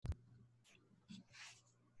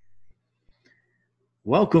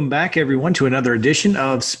Welcome back, everyone, to another edition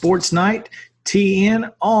of Sports Night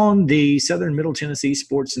TN on the Southern Middle Tennessee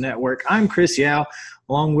Sports Network. I'm Chris Yao,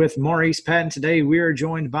 along with Maurice Patton. Today, we are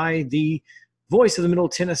joined by the voice of the Middle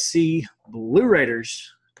Tennessee Blue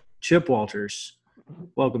Raiders, Chip Walters.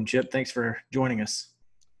 Welcome, Chip. Thanks for joining us.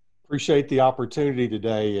 Appreciate the opportunity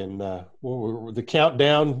today, and the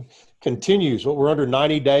countdown continues. We're under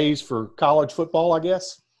 90 days for college football, I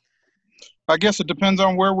guess. I guess it depends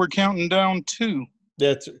on where we're counting down to.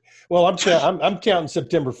 I'm counting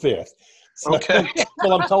September 5th. So, okay.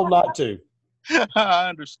 Well, I'm told not to. I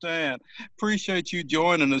understand. Appreciate you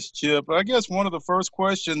joining us, Chip. I guess one of the first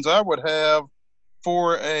questions I would have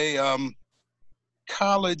for a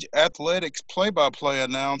college athletics play-by-play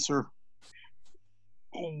announcer,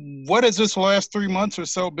 what has this last 3 months or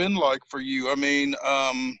so been like for you? I mean,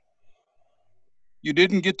 you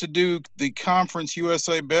didn't get to do the Conference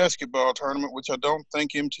USA basketball tournament, which I don't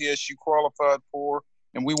think MTSU qualified for,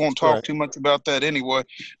 and we won't talk too much about that anyway.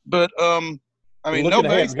 But, I mean, no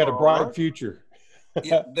baseball. We've got a bright future.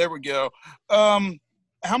 Yeah, there we go.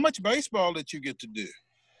 How much baseball did you get to do?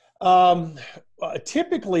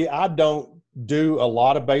 Typically, I don't do a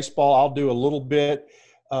lot of baseball. I'll do a little bit.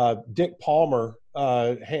 Dick Palmer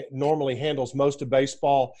normally handles most of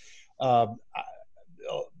baseball. I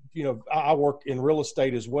work in real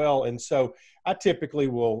estate as well. And so I typically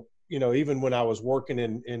will, even when I was working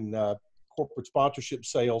in corporate sponsorship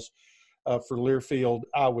sales for Learfield,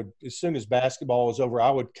 I would, as soon as basketball was over, I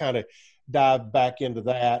would kind of dive back into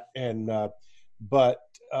that. And,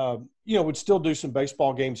 would still do some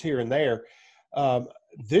baseball games here and there.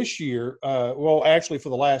 This year, actually for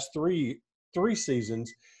the last three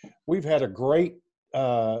seasons, we've had a great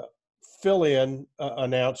fill-in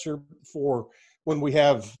announcer for when we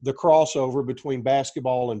have the crossover between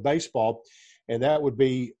basketball and baseball, and that would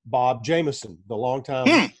be Bob Jameson, the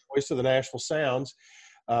longtime voice of the Nashville Sounds.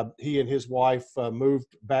 He and his wife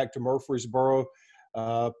moved back to Murfreesboro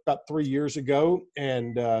about 3 years ago,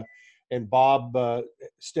 and Bob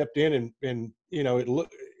stepped in, and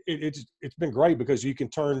it's been great because you can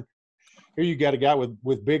turn here. You got a guy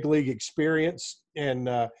with big league experience, and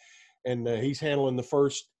he's handling the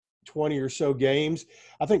first 20 or so games.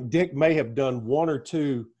 I think Dick may have done one or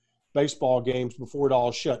two baseball games before it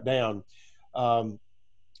all shut down.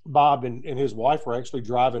 Bob and his wife were actually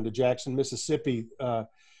driving to Jackson, Mississippi,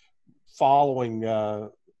 following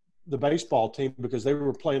the baseball team because they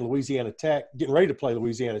were playing Louisiana Tech, getting ready to play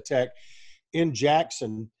Louisiana Tech in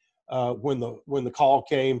Jackson when the call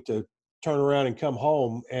came to turn around and come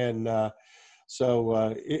home. And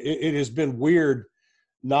so it has been weird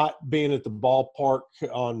not being at the ballpark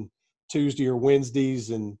on Tuesday or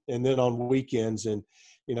Wednesdays and then on weekends. And,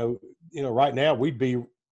 right now we'd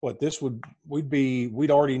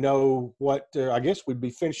already know what, I guess we'd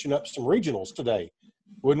be finishing up some regionals today,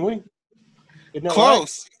 wouldn't we? Isn't that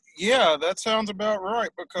close? Right? Yeah, that sounds about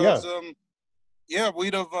right because,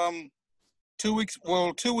 we'd have 2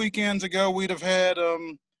 weekends ago, we'd have had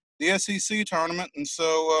the SEC tournament. And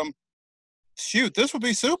so, this would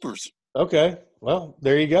be supers. Okay. Well,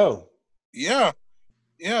 there you go. Yeah.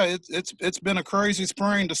 It's been a crazy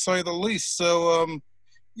spring to say the least. So,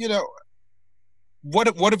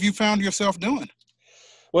 what have you found yourself doing?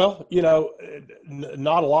 Well,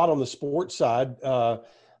 not a lot on the sports side.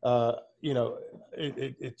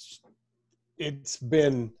 It's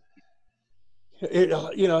been,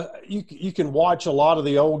 you can watch a lot of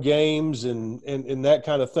the old games and that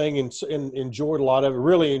kind of thing and enjoyed a lot of it.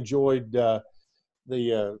 Really enjoyed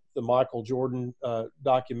the Michael Jordan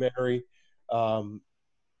documentary,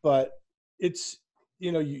 but it's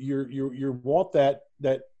you want that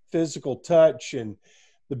physical touch and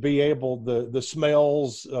to be able the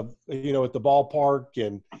smells of at the ballpark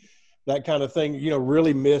and that kind of thing.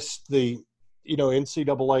 Really missed the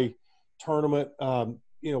NCAA tournament.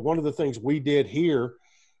 One of the things we did here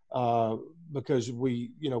because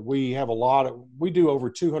we have we do over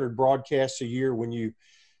 200 broadcasts a year when you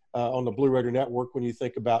on the Blue Raider Network, when you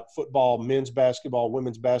think about football, men's basketball,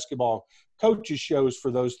 women's basketball, coaches shows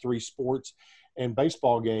for those three sports and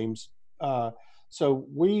baseball games. So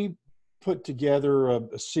we put together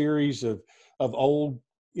a series of old,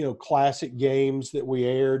 classic games that we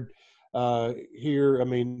aired here. I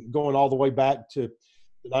mean, going all the way back to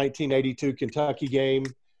the 1982 Kentucky game.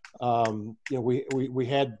 We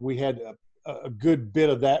had a good bit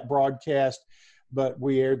of that broadcast, but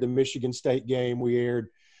we aired the Michigan State game. We aired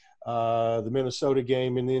the Minnesota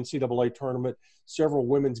game in the NCAA tournament, several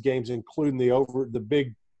women's games, including the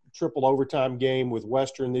big triple overtime game with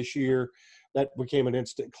Western this year. That became an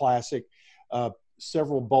instant classic.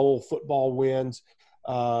 Several bowl football wins.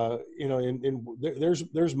 And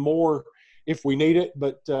there's more if we need it.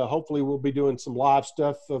 But hopefully we'll be doing some live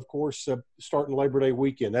stuff, of course, starting Labor Day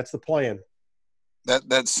weekend. That's the plan.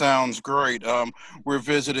 That sounds great. We're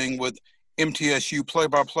visiting with MTSU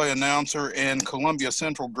play-by-play announcer and Columbia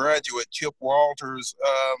Central graduate Chip Walters.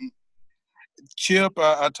 Chip,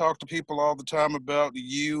 I talk to people all the time about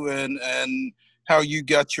you and how you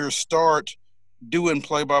got your start doing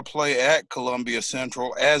play-by-play at Columbia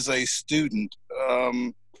Central as a student.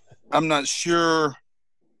 I'm not sure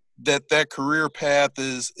that career path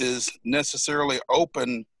is necessarily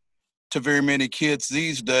open to very many kids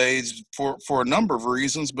these days for a number of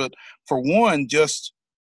reasons. But for one, just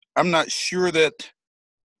I'm not sure that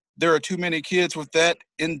there are too many kids with that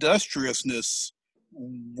industriousness.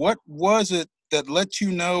 What was it that let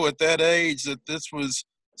you know at that age that this was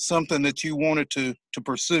something that you wanted to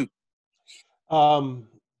pursue?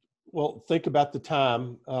 Well, think about the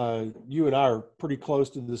time. You and I are pretty close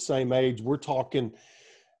to the same age. We're talking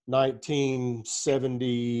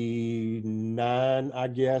 1979, I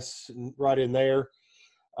guess, right in there.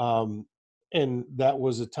 And that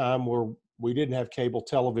was a time where we didn't have cable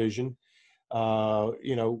television.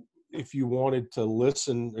 If you wanted to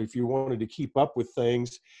listen, if you wanted to keep up with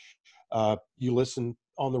things, you listened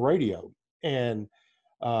on the radio. And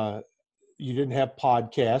you didn't have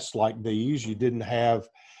podcasts like these. You didn't have,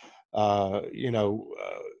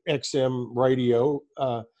 XM radio.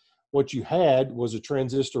 What you had was a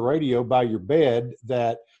transistor radio by your bed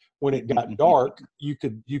that when it got dark, you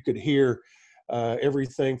could hear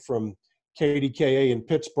everything from KDKA in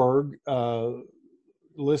Pittsburgh,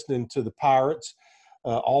 listening to the Pirates,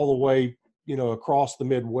 all the way, across the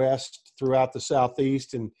Midwest, throughout the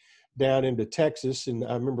Southeast and down into Texas. And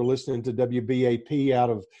I remember listening to WBAP out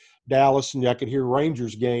of Dallas, and I could hear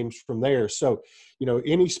Rangers games from there. So,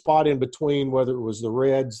 any spot in between, whether it was the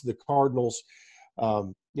Reds, the Cardinals,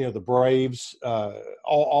 the Braves,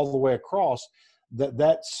 all the way across,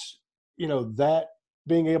 that's that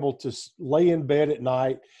being able to lay in bed at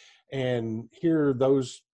night and hear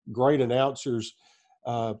those great announcers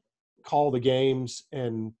call the games,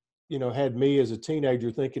 and had me as a teenager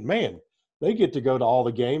thinking, man, they get to go to all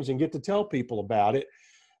the games and get to tell people about it.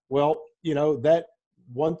 Well, that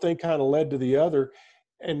one thing kind of led to the other.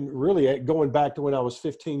 And really, going back to when I was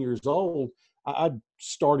 15 years old, I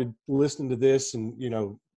started listening to this and,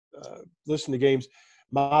 listening to games.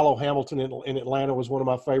 Milo Hamilton in Atlanta was one of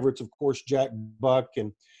my favorites. Of course, Jack Buck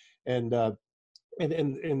and the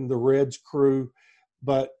Reds crew.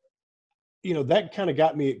 But, that kind of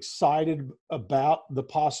got me excited about the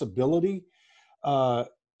possibility. At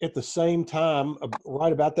the same time,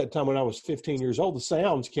 right about that time when I was 15 years old, the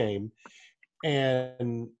Sounds came,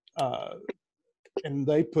 and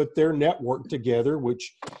they put their network together,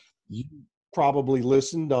 which you probably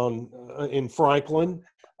listened on in Franklin.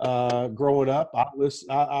 Growing up, I was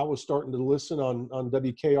starting to listen on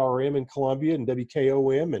WKRM in Columbia and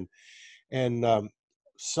WKOM, and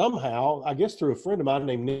somehow, I guess through a friend of mine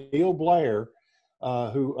named Neil Blair,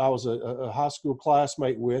 who I was a high school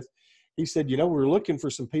classmate with, he said, we're looking for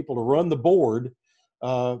some people to run the board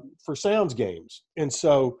for Sounds games. And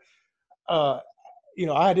so, I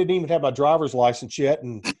didn't even have my driver's license yet.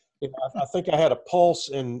 And I think I had a pulse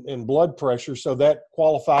and blood pressure. So that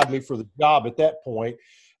qualified me for the job at that point.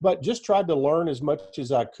 But just tried to learn as much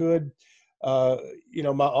as I could. My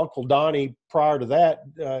Uncle Donnie, prior to that,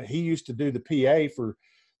 he used to do the PA for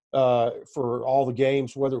all the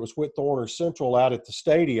games, whether it was Whitthorne or Central out at the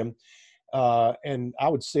stadium. And I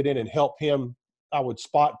would sit in and help him. I would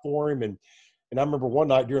spot for him. And I remember one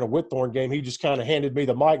night during a Whitthorne game, he just kind of handed me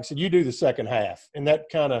the mic and said, "You do the second half." And that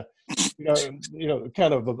kind of,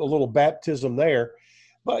 kind of a little baptism there.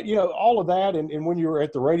 But, all of that. And when you were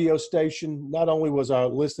at the radio station, not only was I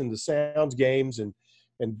listening to Sounds games and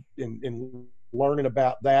learning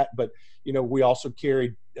about that, but, we also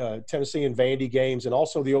carried Tennessee and Vandy games, and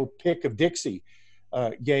also the old Pick of Dixie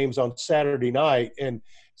games on Saturday night. And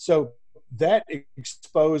so that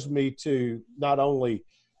exposed me to not only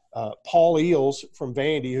Paul Eels from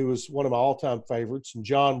Vandy, who was one of my all-time favorites, and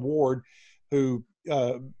John Ward, who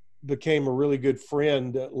became a really good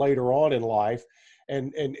friend later on in life,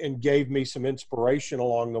 and gave me some inspiration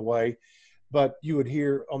along the way. But you would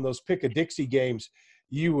hear on those Pick a Dixie games,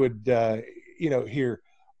 you would hear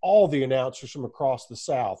all the announcers from across the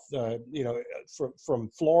South. From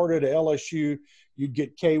Florida to LSU, you'd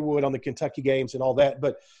get K Wood on the Kentucky games and all that.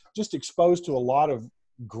 But just exposed to a lot of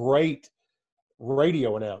great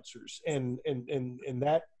radio announcers, and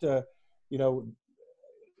that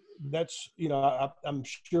that's I'm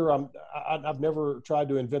sure I've never tried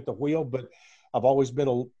to invent the wheel, but I've always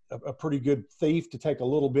been a pretty good thief to take a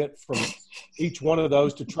little bit from each one of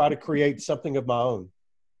those to try to create something of my own.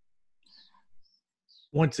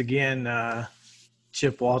 once again,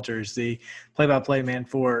 Chip Walters, the play-by-play man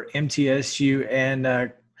for MTSU.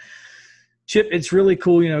 And Chip, it's really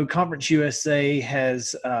cool. Conference USA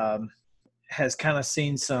has kind of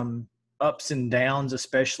seen some ups and downs,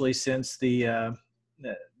 especially since the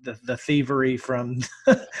thievery from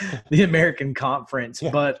the American Conference.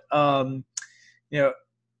 Yeah. But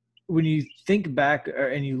when you think back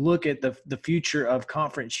and you look at the future of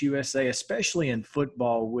Conference USA, especially in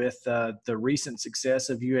football, with the recent success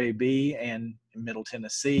of UAB and Middle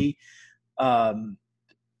Tennessee,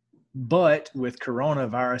 but with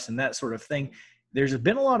coronavirus and that sort of thing, there's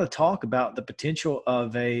been a lot of talk about the potential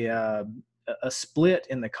of a split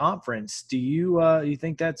in the conference. Do you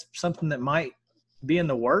think that's something that might be in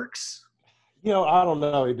the works? I don't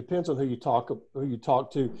know. It depends on who you talk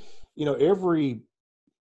to.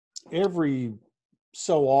 Every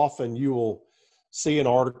so often you will see an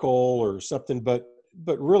article or something, but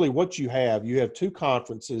really what you have two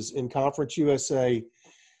conferences in Conference USA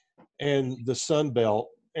and the Sun Belt,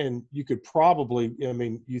 and you could probably,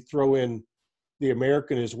 you throw in the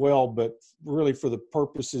American as well, but really for the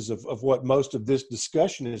purposes of what most of this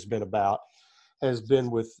discussion has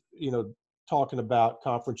been with, talking about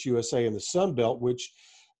Conference USA and the Sun Belt, which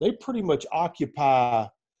they pretty much occupy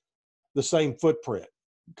the same footprint.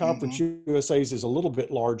 Conference USA's is a little bit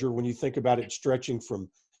larger when you think about it, stretching from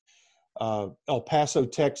El Paso,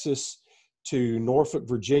 Texas, to Norfolk,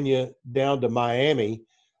 Virginia, down to Miami,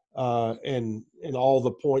 and all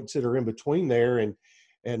the points that are in between there. And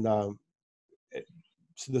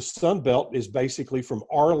so the Sun Belt is basically from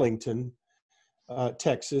Arlington,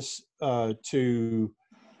 Texas, to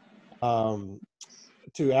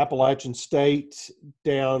Appalachian State,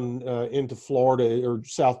 down into Florida, or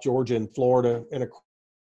South Georgia and Florida, and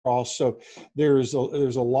across. So there's a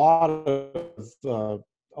lot of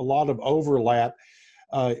overlap.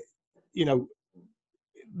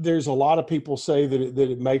 There's a lot of people say that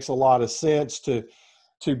it makes a lot of sense to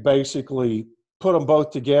basically put them both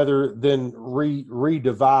together, then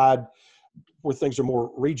redivide where things are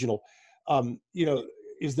more regional.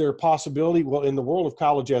 Is there a possibility? Well, in the world of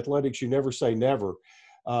college athletics, you never say never.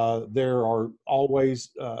 There are always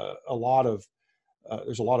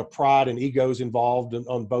there's a lot of pride and egos involved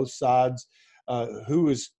on both sides. Who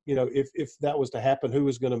is, if that was to happen, who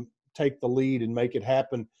is going to take the lead and make it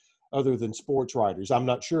happen other than sports writers? I'm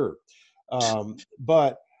not sure.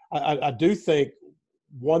 But I do think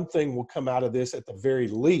one thing will come out of this at the very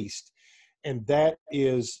least, and that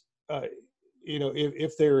is,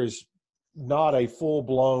 if there is not a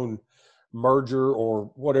full-blown merger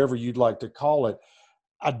or whatever you'd like to call it,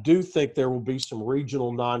 I do think there will be some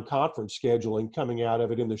regional non-conference scheduling coming out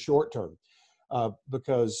of it in the short term,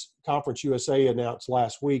 because Conference USA announced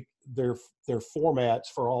last week their formats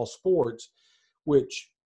for all sports, which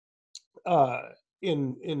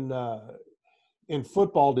in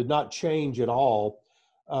football did not change at all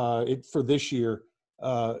for this year.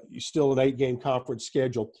 Still an 8-game conference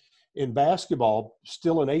schedule. In basketball,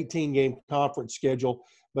 still an 18-game conference schedule,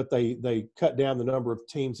 but they cut down the number of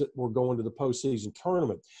teams that were going to the postseason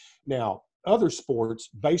tournament. Now, other sports,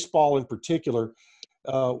 baseball in particular,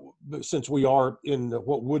 since we are in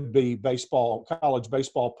what would be college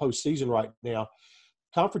baseball postseason right now,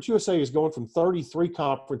 Conference USA is going from 33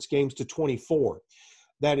 conference games to 24.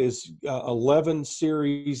 That is 11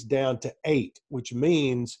 series down to 8, which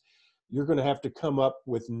means you're going to have to come up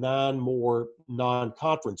with 9 more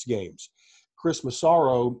non-conference games. Chris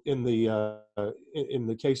Massaro, in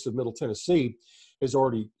the case of Middle Tennessee, has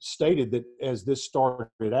already stated that as this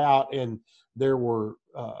started out, and there were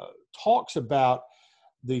talks about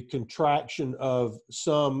the contraction of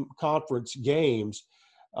some conference games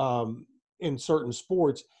in certain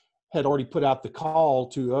sports, had already put out the call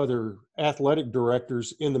to other athletic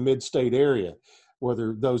directors in the mid-state area,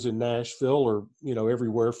 whether those in Nashville or,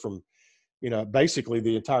 everywhere from, basically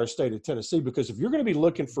the entire state of Tennessee. Because if you're going to be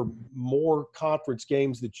looking for more conference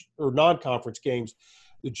games or non-conference games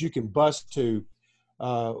that you can bus to,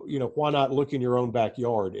 why not look in your own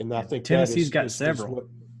backyard? And I think Tennessee's got several.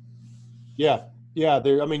 Yeah.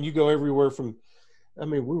 You go everywhere from,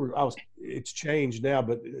 it's changed now,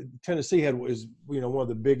 but Tennessee was one of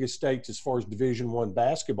the biggest states as far as Division I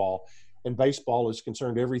basketball and baseball is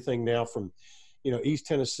concerned. Everything now from, East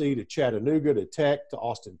Tennessee to Chattanooga to Tech to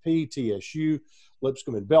Austin Peay, TSU,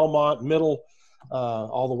 Lipscomb and Belmont, Middle,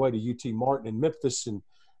 all the way to UT Martin and Memphis.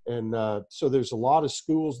 And so there's a lot of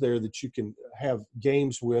schools there that you can have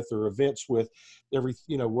games with or events with,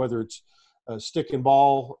 whether it's stick and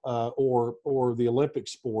ball or the Olympic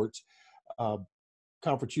sports.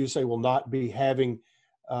 Conference USA will not be having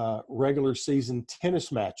regular season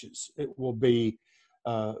tennis matches. It will be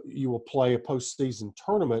you will play a postseason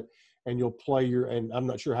tournament, and you'll play and I'm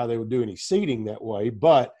not sure how they would do any seeding that way,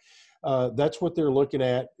 but that's what they're looking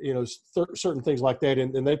at, certain things like that.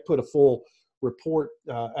 And they put a full report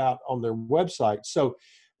out on their website. So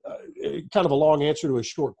kind of a long answer to a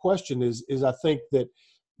short question is I think that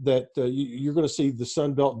you're going to see the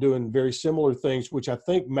Sun Belt doing very similar things, which I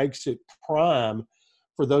think makes it prime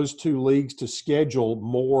for those two leagues to schedule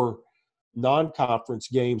more non-conference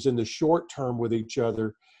games in the short term with each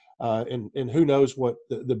other. And who knows what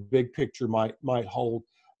the big picture might hold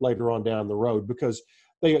later on down the road, because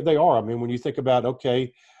they are. I mean, when you think about,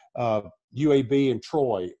 UAB and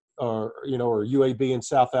Troy, or UAB and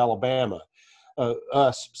South Alabama,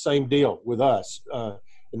 us, same deal with us.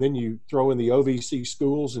 And then you throw in the OVC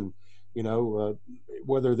schools and,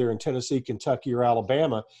 whether they're in Tennessee, Kentucky, or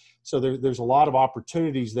Alabama. So there's a lot of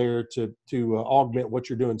opportunities there to augment what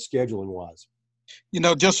you're doing scheduling wise.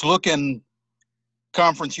 Just looking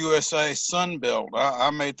Conference USA Sun Belt,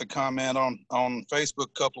 I made the comment on Facebook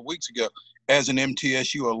a couple of weeks ago. As an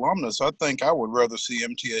MTSU alumnus, I think I would rather see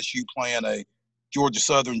MTSU playing a Georgia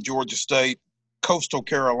Southern, Georgia State, Coastal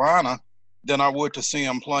Carolina than I would to see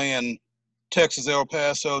them playing Texas El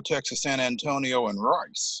Paso, Texas San Antonio, and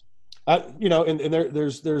Rice. And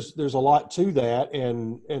there's a lot to that,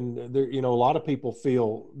 and there, a lot of people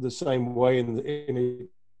feel the same way, and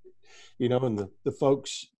the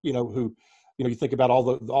folks, who, you think about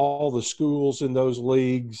all the schools in those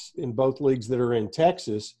leagues, in both leagues that are in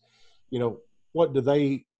Texas, what do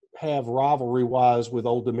they have rivalry wise with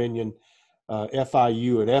Old Dominion,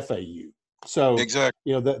 FIU and FAU? So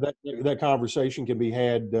exactly, that conversation can be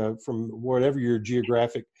had from whatever your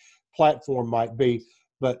geographic platform might be.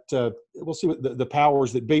 But we'll see what the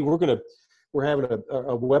powers that be. We're having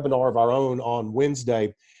a webinar of our own on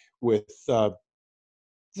Wednesday with the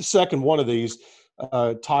second one of these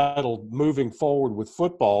titled "Moving Forward with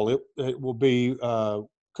Football." It will be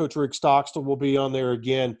Coach Rick Stockstill will be on there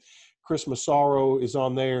again. Chris Massaro is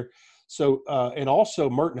on there. So and also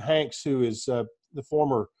Merton Hanks, who is the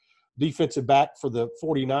former defensive back for the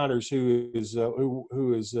 49ers, who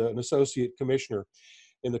is an associate commissioner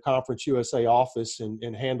in the Conference USA office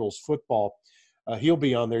and handles football. He'll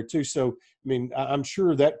be on there too. So, I mean, I'm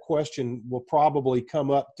sure that question will probably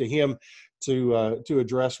come up to him to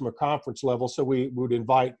address from a conference level. So we would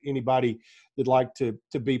invite anybody that'd like to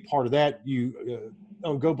be part of that. You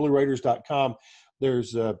on GoBlueRaiders.com,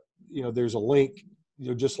 there's a link,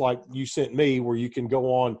 just like you sent me, where you can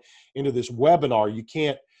go on into this webinar. You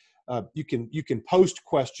can't you can post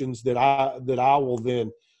questions that I will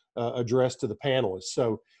then address to the panelists.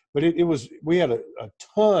 So, but we had a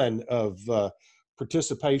ton of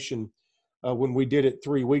participation when we did it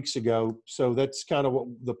 3 weeks ago. So that's kind of what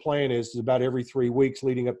the plan is about every 3 weeks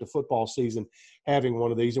leading up to football season, having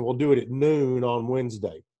one of these, and we'll do it at noon on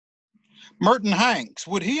Wednesday. Merton Hanks,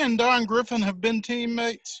 would he and Don Griffin have been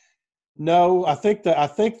teammates? No, I think they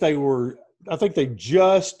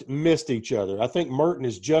just missed each other. I think Merton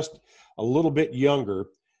is just a little bit younger.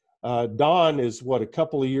 Don is a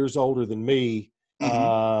couple of years older than me.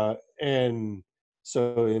 Mm-hmm. And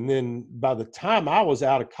then by the time I was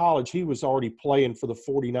out of college, he was already playing for the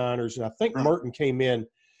 49ers. And I think Merton came in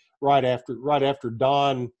right after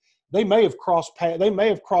Don. They may have crossed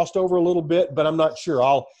over a little bit, but I'm not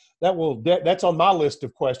sure. That's on my list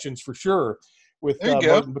of questions for sure with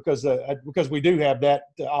Merton, because we do have that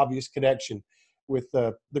obvious connection with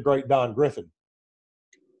the great Don Griffin.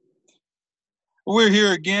 We're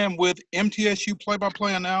here again with MTSU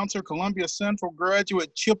play-by-play announcer, Columbia Central graduate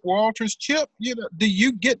Chip Walters. Chip, do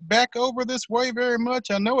you get back over this way very much?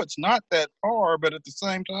 I know it's not that far, but at the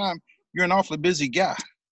same time, you're an awfully busy guy.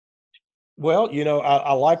 Well,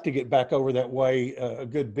 I like to get back over that way a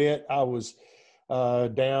good bit. I was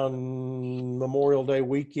down Memorial Day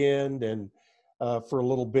weekend and for a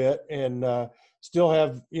little bit, and still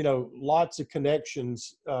have lots of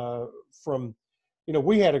connections from.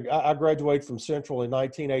 I graduated from Central in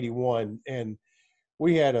 1981, and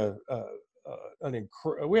we had a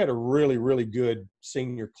really, really good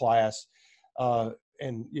senior class.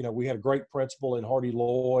 And we had a great principal in Hardy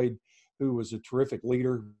Lloyd, who was a terrific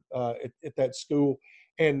leader at that school.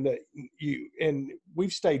 And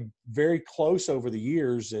we've stayed very close over the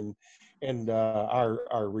years, and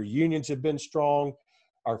our reunions have been strong.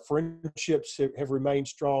 Our friendships have remained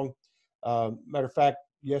strong. Matter of fact,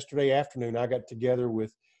 yesterday afternoon, I got together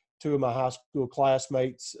with two of my high school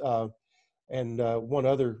classmates and one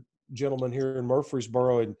other gentleman here in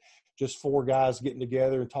Murfreesboro, and just four guys getting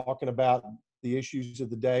together and talking about the issues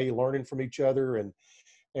of the day, learning from each other,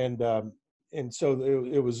 and so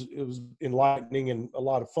it was enlightening and a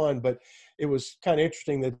lot of fun. But it was kind of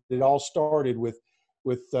interesting that it all started with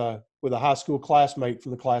with a high school classmate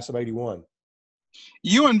from the class of '81.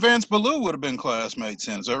 You and Vince Ballou would have been classmates,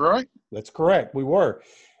 then, is that right? That's correct. We were.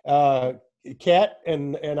 Cat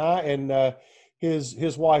and I and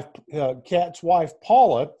his wife, Cat's wife,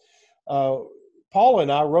 Paula. Paula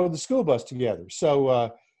and I rode the school bus together. So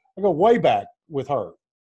I go way back with her.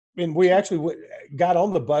 And we actually got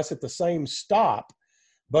on the bus at the same stop,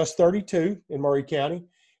 bus 32 in Maury County.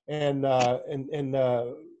 And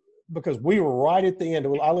because we were right at the end.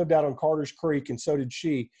 I lived out on Carter's Creek, and so did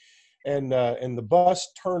she. And the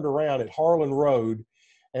bus turned around at Harlan Road.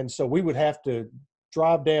 And so we would have to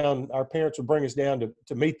drive down. Our parents would bring us down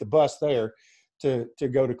to meet the bus there to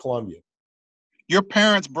go to Columbia. Your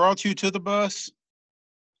parents brought you to the bus?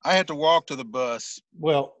 I had to walk to the bus.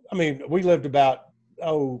 Well, I mean, we lived about,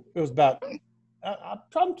 I'm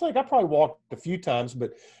trying to think, I probably walked a few times,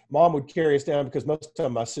 but Mom would carry us down because most of the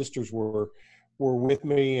time my sisters were with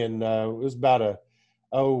me, and it was about a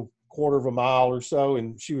quarter of a mile or so,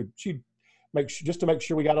 and she'd make sure, just to make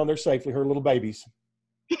sure we got on there safely, her little babies.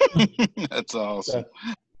 That's awesome.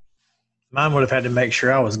 Mine would have had to make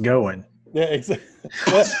sure I was going. Yeah, exactly.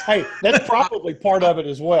 Well, hey, that's probably part of it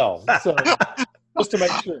as well. So just to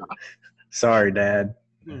make sure. Sorry, Dad.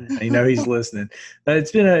 You know he's listening. But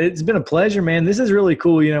it's been a pleasure, man. This is really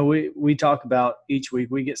cool. You know, we talk about each week.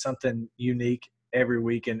 We get something unique every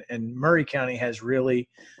week, and Maury County has really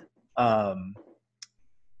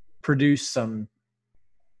produced some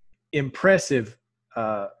impressive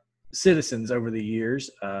citizens over the years,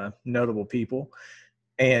 notable people,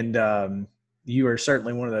 and you are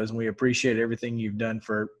certainly one of those, and we appreciate everything you've done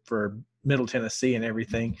for Middle Tennessee and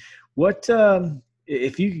everything. What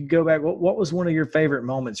if you could go back? What was one of your favorite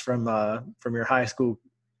moments from your high school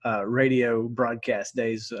radio broadcast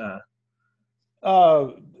days?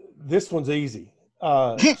 This one's easy.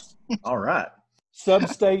 All right.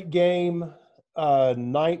 Sub-state game,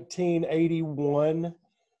 1981.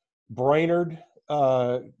 Brainerd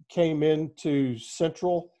came into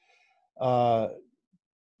Central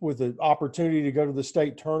with the opportunity to go to the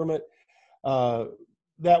state tournament.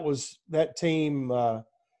 That team.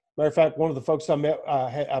 Matter of fact, one of the folks I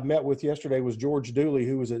met with yesterday was George Dooley,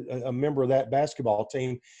 who was a member of that basketball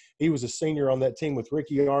team. He was a senior on that team with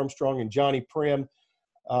Ricky Armstrong and Johnny Prim.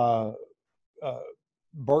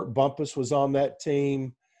 Bert Bumpus was on that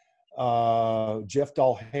team. Jeff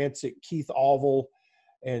Dahl-Hansik, Keith Oval,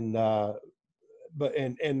 and then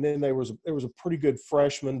there was a pretty good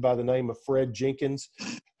freshman by the name of Fred Jenkins,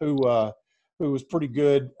 who was pretty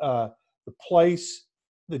good.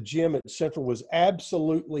 The gym at Central was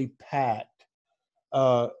absolutely packed.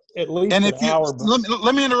 At least and an hour.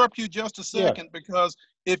 Let me interrupt you just a second, because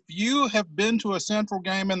if you have been to a Central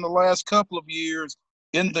game in the last couple of years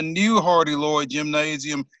in the new Hardy Lloyd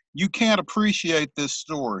Gymnasium, you can't appreciate this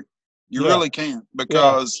story. You really can't,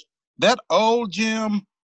 because that old gym,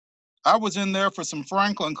 I was in there for some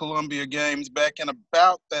Franklin Columbia games back in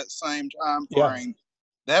about that same time frame.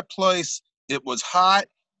 That place, it was hot,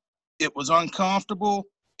 it was uncomfortable,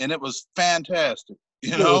 and it was fantastic.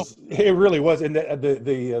 It really was, and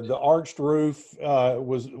the arched roof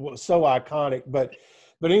was so iconic. But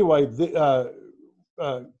anyway,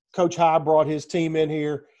 Coach High brought his team in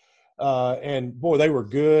here, and boy, they were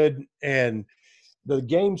good. And the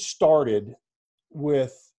game started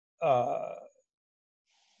with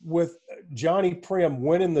Johnny Prim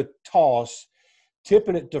winning the toss,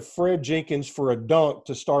 tipping it to Fred Jenkins for a dunk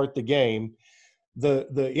to start the game.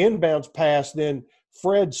 The inbounds pass, then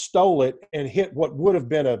Fred stole it and hit what would have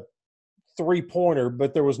been a three-pointer,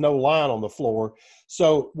 but there was no line on the floor.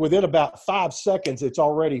 So within about 5 seconds, it's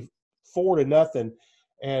already 4-0,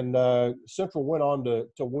 and Central went on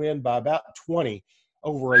to win by about 20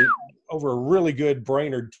 over a really good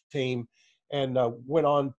Brainerd team, and went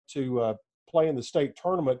on to play in the state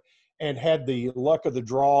tournament and had the luck of the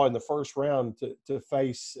draw in the first round to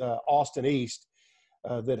face Austin East.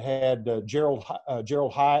 That had Gerald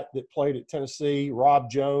Hyatt that played at Tennessee, Rob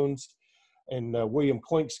Jones, and William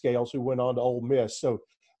Clinkscales, who went on to Ole Miss. So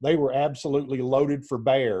they were absolutely loaded for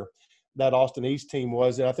bear, that Austin East team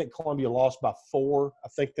was. And I think Columbia lost by 4. I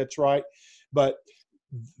think that's right. But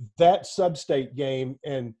that sub-state game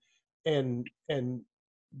and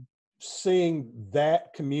seeing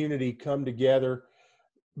that community come together,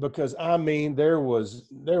 because, I mean, there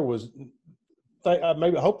was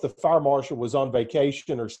maybe I hope the fire marshal was on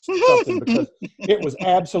vacation or something, because it was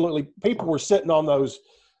absolutely, people were sitting on those.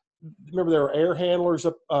 Remember, there were air handlers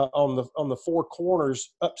up on the 4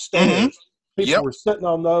 corners upstairs. Mm-hmm. People were sitting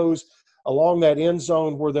on those along that end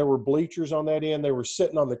zone where there were bleachers on that end. They were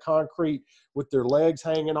sitting on the concrete with their legs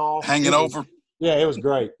hanging off, over. Yeah, it was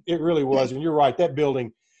great. It really was. And you're right, that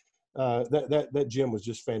building that gym was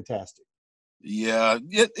just fantastic. Yeah,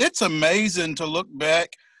 it's amazing to look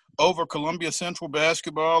back over Columbia Central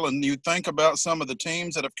basketball, and you think about some of the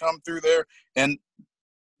teams that have come through there, and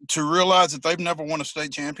to realize that they've never won a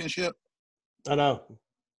state championship. I know.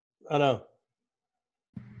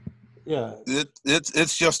 Yeah,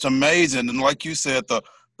 it's just amazing, and like you said, the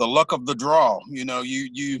luck of the draw.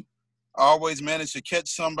 You always manage to catch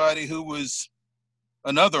somebody who was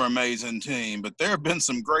another amazing team. But there have been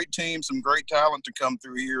some great teams, some great talent to come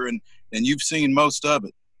through here, and you've seen most of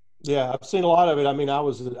it. Yeah, I've seen a lot of it. I mean, I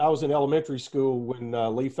was in elementary school when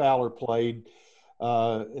Lee Fowler played,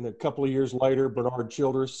 and a couple of years later, Bernard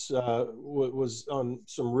Childress was on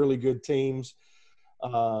some really good teams.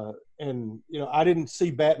 And I didn't see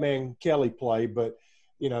Batman Kelly play, but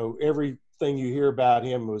everything you hear about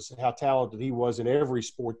him was how talented he was in every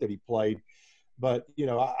sport that he played. But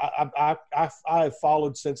I have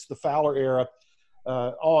followed since the Fowler era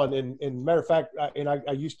on. And matter of fact,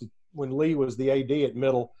 I used to, when Lee was the AD at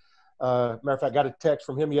Middle. Matter of fact, I got a text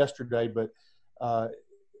from him yesterday. But when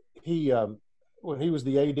he was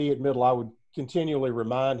the AD at Middle, I would continually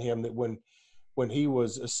remind him that when he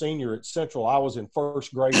was a senior at Central, I was in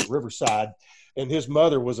first grade at Riverside, and his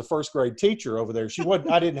mother was a first grade teacher over there. She wasn't.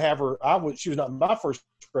 I didn't have her. She was not my first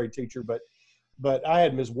grade teacher, but I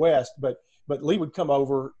had Ms. West. But Lee would come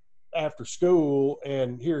over after school,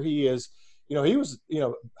 and here he is. He was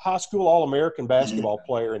high school All-American basketball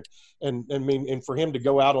player, and for him to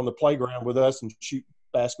go out on the playground with us and shoot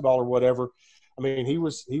basketball or whatever, I mean, he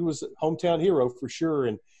was a hometown hero for sure.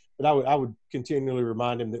 But I would continually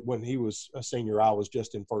remind him that when he was a senior, I was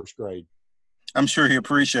just in first grade. I'm sure he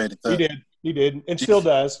appreciated that. He did, and still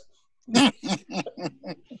does.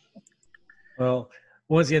 Well,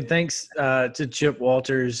 once again, thanks to Chip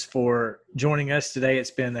Walters for joining us today.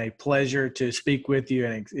 It's been a pleasure to speak with you,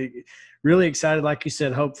 and really excited, like you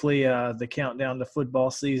said. Hopefully, the countdown to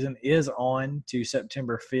football season is on to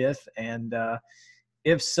September 5th, and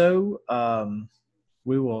if so,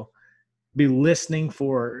 we will be listening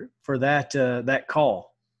for that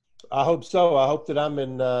call. I hope so. I hope that I'm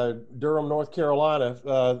in Durham, North Carolina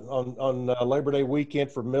on Labor Day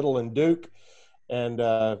weekend for Middle and Duke, and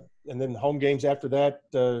then home games after that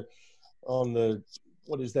on the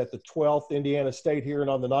 12th, Indiana State here, and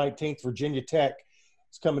on the 19th, Virginia Tech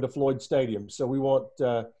is coming to Floyd Stadium. So we want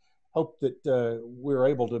hope that we're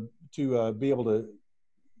able to be able to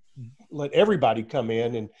let everybody come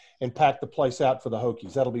in and pack the place out for the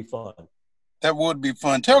Hokies. That'll be fun. That would be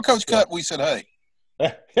fun. Tell Coach Cut we said hey.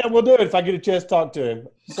 Yeah, we'll do it if I get a chance to talk to him.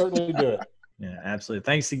 Certainly do it. Yeah, absolutely.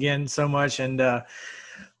 Thanks again so much, and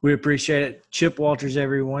we appreciate it. Chip Walters,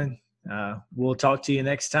 everyone. We'll talk to you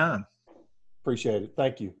next time. Appreciate it.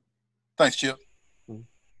 Thank you. Thanks, Chip.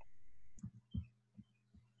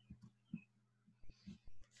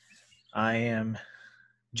 I am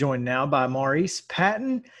joined now by Maurice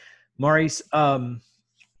Patton. Maurice,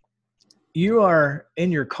 you are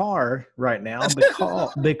in your car right now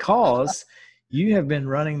because you have been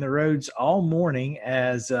running the roads all morning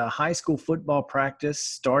as high school football practice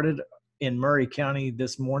started in Murray County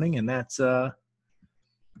this morning, and that's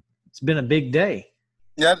it's been a big day.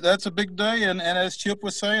 Yeah, that's a big day, and as Chip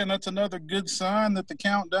was saying, that's another good sign that the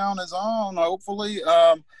countdown is on. Hopefully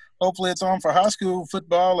it's on for high school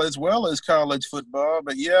football as well as college football.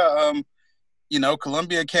 But yeah,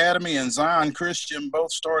 Columbia Academy and Zion Christian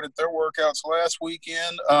both started their workouts last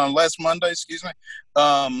Monday,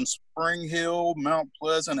 Spring Hill, Mount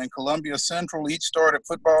Pleasant, and Columbia Central each started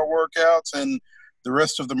football workouts, and the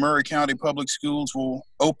rest of the Murray County Public Schools will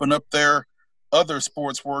open up their other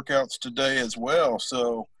sports workouts today as well.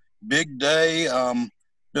 So big day,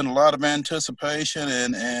 been a lot of anticipation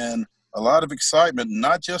and a lot of excitement,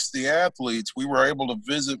 not just the athletes. We were able to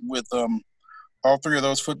visit with all three of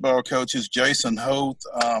those football coaches, Jason Hoth,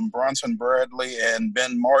 Bronson Bradley, and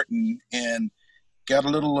Ben Martin, and got a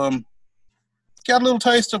little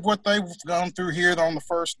taste of what they've gone through here on the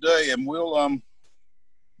first day, and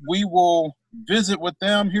we will visit with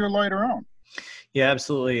them here later on. Yeah,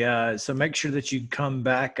 absolutely. So make sure that you come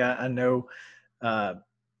back. I know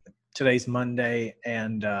today's Monday,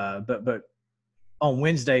 and but on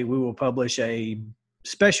Wednesday we will publish a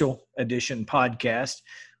special edition podcast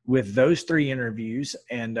with those three interviews,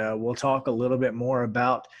 and we'll talk a little bit more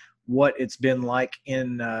about what it's been like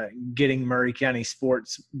in getting Murray County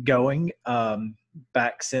sports going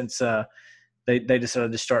back since they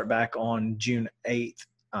decided to start back on June 8th.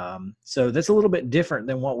 So that's a little bit different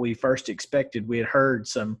than what we first expected. We had heard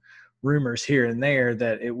some rumors here and there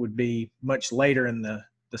that it would be much later in the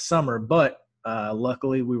summer, but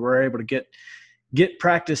luckily we were able to get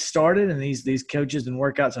practice started, and these coaches and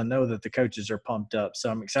workouts, I know that the coaches are pumped up. So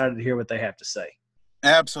I'm excited to hear what they have to say.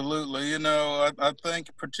 Absolutely. You know, I think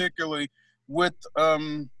particularly with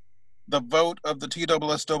the vote of the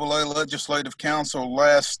TSSAA Legislative Council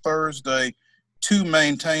last Thursday to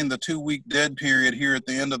maintain the 2-week dead period here at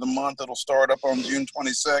the end of the month. It'll start up on June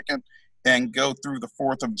 22nd and go through the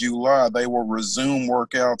 4th of July. They will resume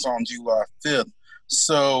workouts on July 5th.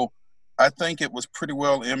 So I think it was pretty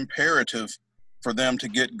well imperative for them to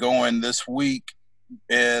get going this week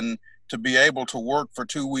and to be able to work for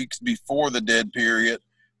 2 weeks before the dead period,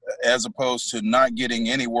 as opposed to not getting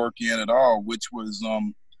any work in at all, which was,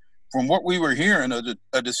 from what we were hearing,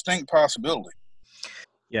 a distinct possibility.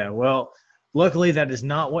 Yeah, well, luckily that is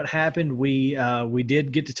not what happened. We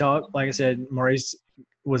did get to talk. Like I said, Maurice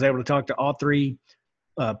was able to talk to all 3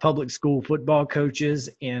 public school football coaches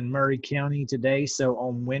in Murray County today. So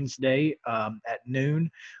on Wednesday at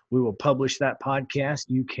noon, we will publish that podcast.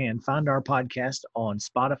 You can find our podcast on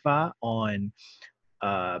Spotify, on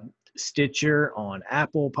Stitcher, on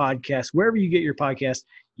Apple Podcasts, wherever you get your podcast.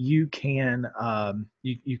 You can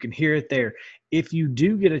you can hear it there. If you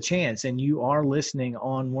do get a chance and you are listening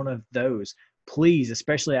on one of those, please,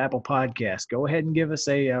 especially Apple Podcasts, go ahead and give us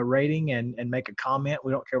a rating and make a comment.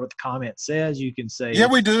 We don't care what the comment says. You can say, yeah,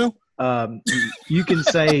 we do. You can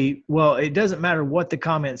say, well, it doesn't matter what the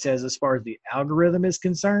comment says as far as the algorithm is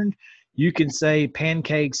concerned. You can say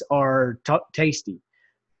pancakes are tasty.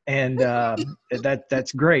 And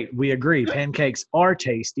that's great. We agree. Pancakes are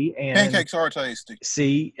tasty. And pancakes are tasty.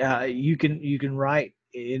 See, you can write.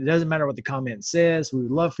 It doesn't matter what the comment says. We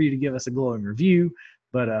would love for you to give us a glowing review,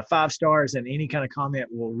 but 5 stars and any kind of comment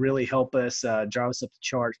will really help us drive us up the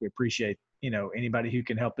charts. We appreciate anybody who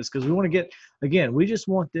can help us, because we want to get, again, we just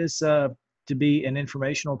want this to be an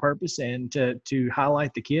informational purpose and to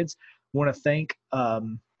highlight the kids. Want to thank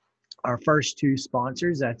our first 2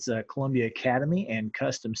 sponsors. That's Columbia Academy and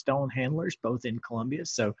Custom Stone Handlers, both in Columbia.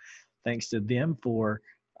 So thanks to them for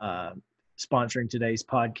sponsoring today's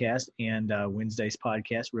podcast and Wednesday's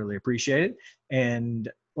podcast. Really appreciate it. And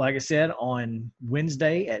like I said, on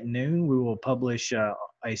Wednesday at noon, we will publish a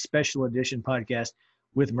special edition podcast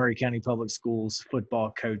with Murray County Public Schools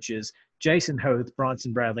football coaches, Jason Hoth,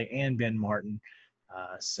 Bronson Bradley, and Ben Martin.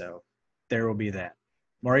 So there will be that.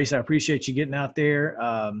 Maurice, I appreciate you getting out there.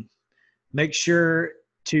 Make sure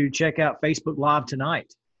to check out Facebook Live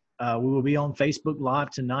tonight. We will be on Facebook Live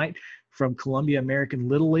tonight from Columbia American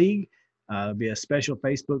Little League. There'll be a special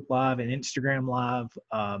Facebook Live and Instagram Live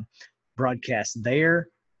broadcast there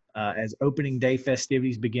as opening day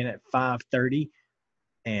festivities begin at 5:30.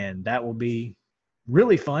 And that will be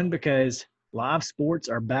really fun because live sports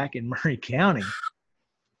are back in Murray County.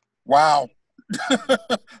 Wow.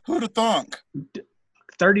 Who'd have thunk?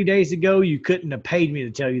 30 days ago, you couldn't have paid me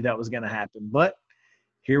to tell you that was going to happen. But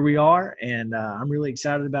here we are, and I'm really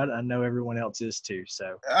excited about it. I know everyone else is too.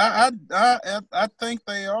 So I think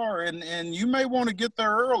they are, and you may want to get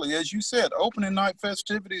there early. As you said, opening night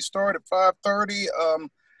festivities start at 5:30,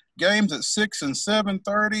 games at 6 and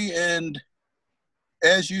 7:30, and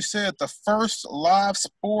as you said, the first live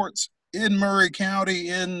sports in Murray County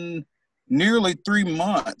in nearly 3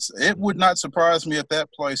 months. It would not surprise me if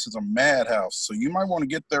that place is a madhouse. So you might want to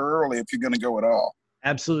get there early if you're going to go at all.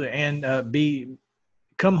 Absolutely, and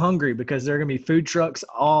come hungry, because there are going to be food trucks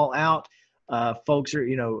all out. Folks are,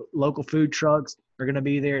 local food trucks are going to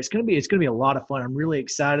be there. It's going to be a lot of fun. I'm really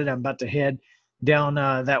excited. I'm about to head down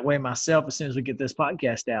that way myself as soon as we get this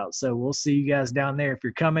podcast out. So we'll see you guys down there if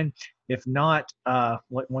you're coming. If not,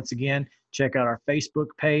 once again, check out our Facebook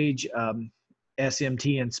page,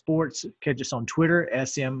 SMTN Sports. Catch us on Twitter,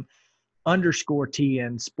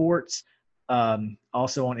 SM_TN Sports.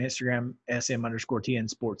 Also on Instagram, SM_TN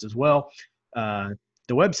Sports as well.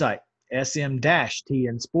 The website,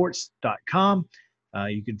 sm-tnsports.com.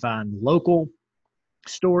 You can find local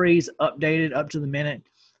stories, updated, up to the minute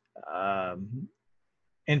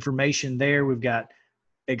information there. We've got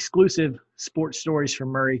exclusive sports stories from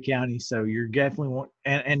Murray County, so you're definitely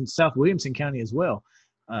and South Williamson County as well.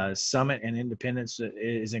 Summit and Independence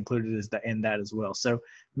is included in that as well. So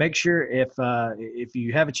make sure if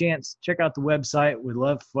you have a chance, check out the website. We'd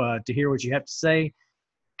love to hear what you have to say.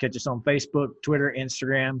 Catch us on Facebook, Twitter,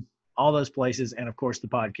 Instagram, all those places, and of course the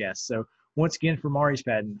podcast. So once again, for Maurice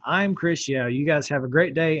Patton, I'm Chris Yao. You guys have a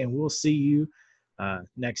great day, and we'll see you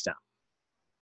next time.